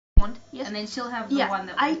and then she'll have the one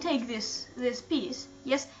that. I take this piece,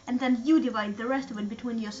 yes, and then you divide the rest of it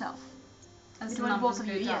between yourself. As Between both of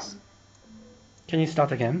you, yes. Can you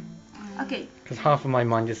start again? Okay. Because half of my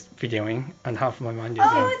mind is videoing and half of my mind is. You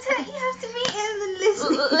have to be in the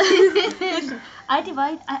listen.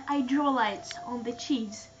 I draw lines on the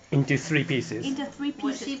cheese. Into 3 pieces. Into 3 pieces.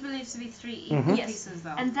 What she believes to be 3 pieces,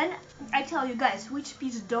 though. And then I tell you guys which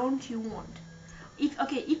piece don't you want.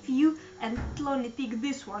 If you and Thloni pick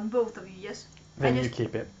this one, both of you, yes. Then you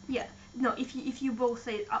keep it. Yeah. No, if you both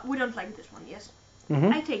say we don't like this one, yes.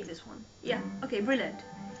 I take this one. Yeah. Okay, brilliant.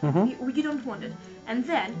 You don't want it, and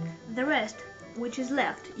then the rest, which is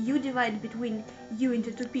left, you divide between you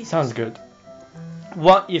into 2 pieces. Sounds good.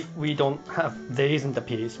 What if we don't have? There isn't a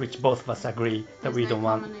piece which both of us agree that we don't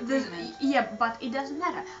want. Yeah, but it doesn't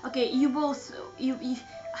matter. Okay, you both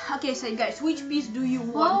Okay, say guys, which piece do you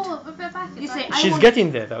want? Whoa, a bit back. You say She's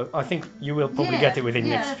getting there though. I think you will probably get it within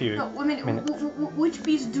the next few minutes. Which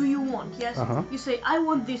piece do you want? Yes. You say I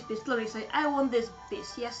want this piece. Thloni say I want this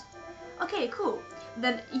piece. Yes. Okay, cool.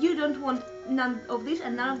 Then you don't want none of this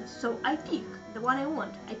and none of this. So I pick the one I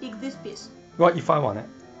want. I pick this piece. What if I want it?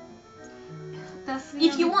 That's the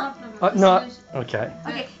if you want. No. Okay.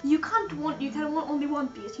 Okay. You can't want. You can want only one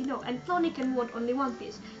piece. You know. And Thloni can want only one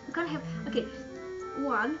piece. You can't have. Okay.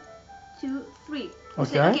 1, 2, 3. You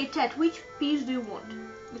say, okay, Ted, which piece do you want?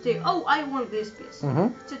 You say, oh, I want this piece.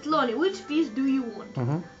 So Thloni, which piece do you want?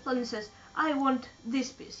 Thloni says, I want this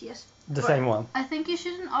piece, yes? The same one. I think you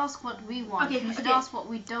shouldn't ask what we want. Okay, you should ask what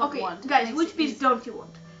we don't want. Okay, guys, which piece don't you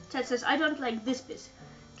want? Ted says, I don't like this piece.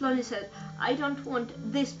 Thloni says, I don't want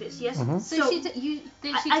this piece, yes? So she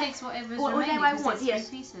takes whatever's remaining, I want, yes.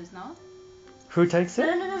 3 pieces, no? Who takes it?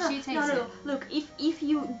 No. She takes it. Look, if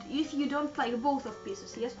you don't like both of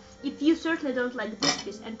pieces, yes. If you certainly don't like this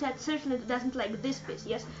piece, and Ted certainly doesn't like this piece,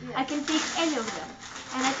 yes. I can take any of them,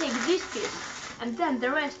 and I take this piece, and then the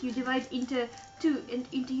rest you divide into 2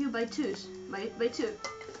 into you by 2s, by 2.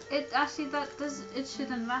 It actually it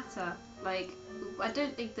shouldn't matter. Like I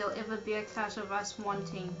don't think there'll ever be a clash of us not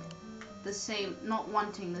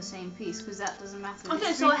wanting the same piece, because that doesn't matter.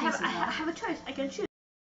 Okay, so I have a choice. I can choose.